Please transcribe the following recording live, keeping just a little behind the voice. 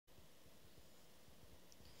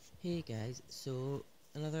Hey guys, so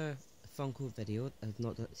another Funko video.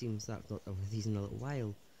 Seems that I've not done one of these in a little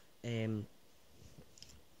while. Um,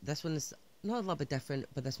 this one is not a little bit different,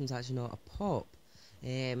 but this one's actually not a pop.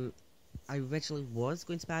 I originally was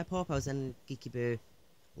going to buy a pop. I was in Geeky Boo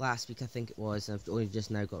last week, I think it was, and I've only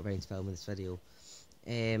just now got around to filming this video.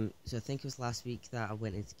 So I think it was last week that I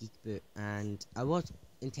went into Geeky Boo, and I was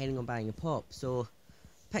intending on buying a pop. So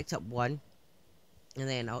picked up one, and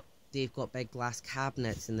then they've got big glass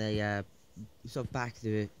cabinets in the sort of back of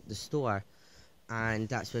the store, and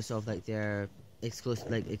that's where sort of like their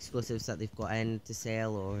exclusives that they've got in to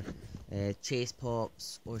sell, or chase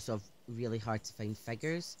pops, or sort of really hard to find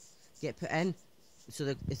figures get put in.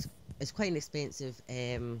 So it's quite an expensive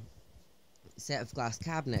set of glass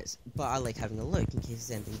cabinets, but I like having a look in case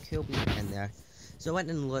there's anything cool in there. So I went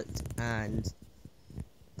and looked, and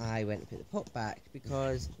I went and put the pop back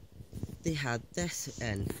because they had this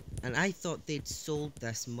in, and I thought they'd sold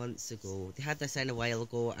this months ago. They had this in a while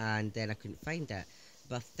ago, and then I couldn't find it.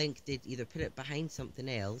 But I think they'd either put it behind something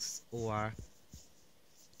else, or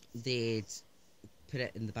they'd put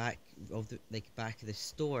it in the back of the back of the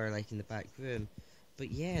store, like in the back room.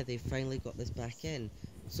 But yeah, they finally got this back in.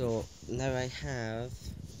 So now I have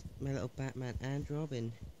my little Batman and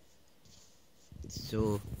Robin.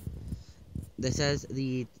 So this is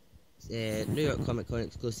the New York Comic Con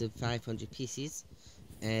exclusive 500 pieces.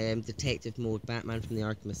 Detective Mode Batman from the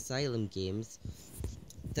Arkham Asylum games.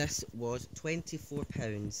 This was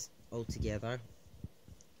 £24 altogether,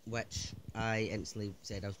 which I instantly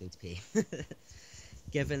said I was going to pay.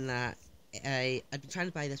 Given that I'd been trying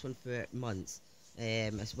to buy this one for months.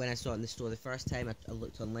 When I saw it in the store the first time, I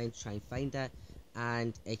looked online to try and find it,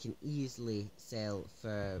 and it can easily sell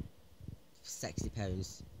for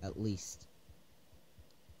 £60 at least,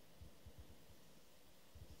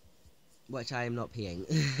 which I am not paying.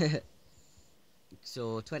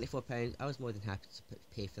 So £24, I was more than happy to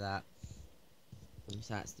pay for that.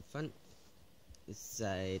 So that's the front, this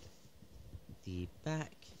side, the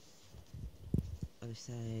back, other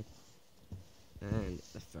side, and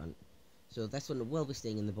the front. So this one will be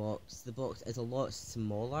staying in the box. The box is a lot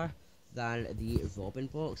smaller than the Robin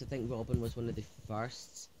box. I think Robin was one of the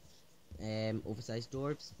first oversized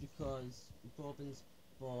Dorbz, because Robin's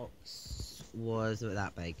box was about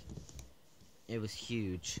that big. It was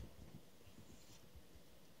huge.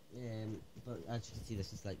 But as you can see,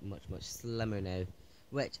 this is like much slimmer now,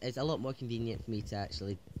 which is a lot more convenient for me to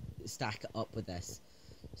actually stack it up with this.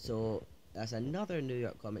 So that's another New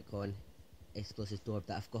York Comic Con exclusive Dorbz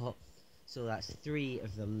that I've got. So that's 3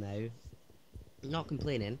 of them now. Not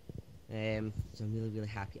complaining. So I'm really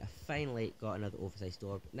happy. I finally got another oversized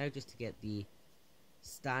Dorbz. Now just to get the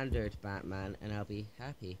standard Batman, and I'll be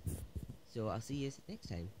happy. So I'll see you next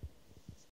time.